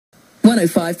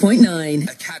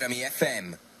105.9 Academy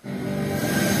FM.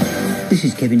 This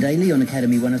is Kevin Daly on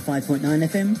Academy 105.9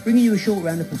 FM, bringing you a short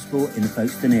roundup of sport in the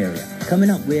Folkestone area. Coming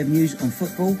up, we have news on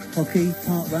football, hockey,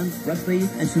 park run, rugby,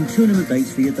 and some tournament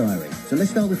dates for your diary. So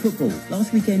let's start with football.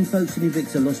 Last weekend, Folkestone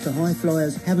Invicta lost to High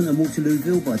Flyers Havant and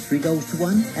Waterlooville by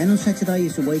 3-1, and on Saturday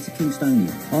it's away to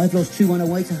Kingstonian. Hive lost 2-1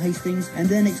 away to Hastings, and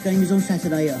their next game is on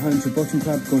Saturday at home to bottom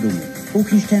club Godalming.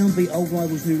 Hawkinge Town beat old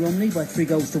rivals New Romney by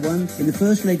 3-1 in the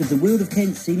first leg of the Weald of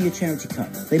Kent Senior Charity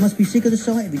Cup. They must be sick of the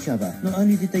sight of each other. Not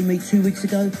only did they meet 2 weeks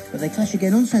ago, but they clash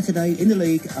again on Saturday in the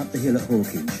league up the hill at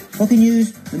Hawkinge. Hockey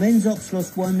news, the men's Ops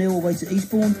lost 1-0 away to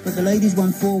Eastbourne, but the ladies won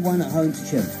 4-1 at home to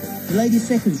Chelmsford. The ladies'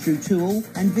 seconds drew 2-2,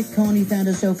 and Vic Carney found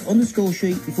herself on the score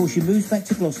sheet before she moves back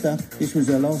to Gloucester. This was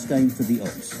her last game for the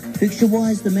Ops.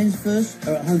 Fixture-wise, the men's first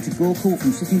are at home to Gorecourt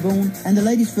from Sittingbourne, and the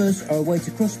ladies' first are away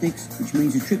to Cross Sticks, which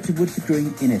means a trip to Woodford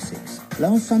Green in Essex.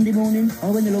 Last Sunday morning,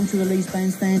 I went along to the Leeds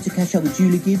bandstand to catch up with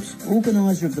Julie Gibbs,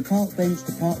 organiser of the Park Bench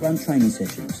to Park Run training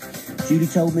sessions. Julie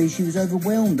told me she was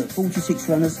overwhelmed that 46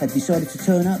 runners had decided to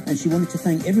turn up, and she wanted to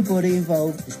thank everybody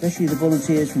involved, especially the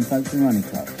volunteers from Folkestone Running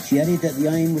Club. She added that the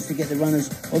aim was to get the runners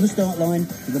on the start line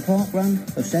for the Park Run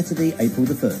of Saturday, April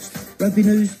the 1st. Rugby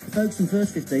news, the Folkestone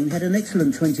First 15 had an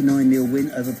excellent 29-0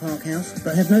 win over Park House,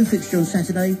 but have no fixture on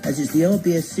Saturday as it's the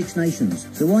RBS Six Nations.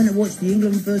 So why not watch the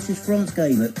England versus France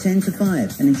game at 10 to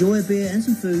 5 and enjoy a beer and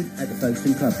some food at the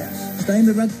Folkestone Clubhouse. Staying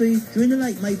with rugby, during the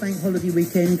late May Bank holiday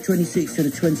weekend, 26th to the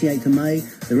 28th of May,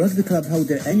 the Rugby Club hold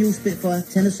their annual Spitfire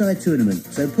 10-a-side tournament,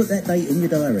 so put that date in your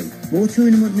diary. More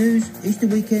tournament news, Easter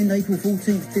weekend, April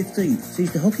 14th, 15th,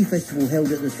 sees the Hockey Festival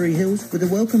held at the Three Hills with a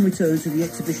welcome return to the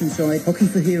exhibition side Hockey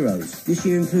for Heroes, this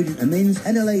year including a men's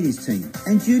and a ladies team.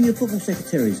 And junior football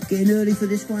secretaries, getting early for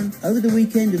this one. Over the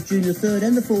weekend of June the 3rd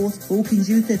and the 4th, Hawkinge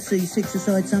Youth FC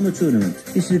 6-a-side summer tournament.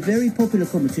 This is a very popular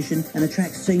competition and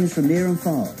attracts teams from near and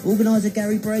far. Organiser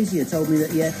Gary Brazier told me that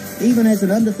he even has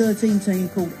an under-13 team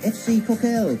called FC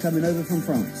Coquel coming over from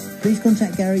France. Please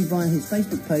contact Gary via his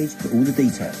Facebook page for all the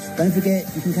details. Don't forget,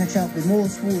 you can catch up with more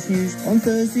sports news on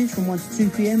Thursdays from 1 to 2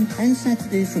 p.m. and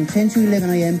Saturdays from 10 to 11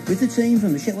 a.m. with the team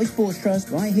from the Shetway Sports Trust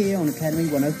right here on Academy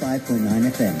 105.9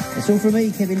 FM. That's all from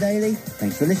me, Kevin Daly.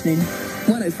 Thanks for listening.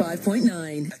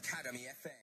 105.9 Academy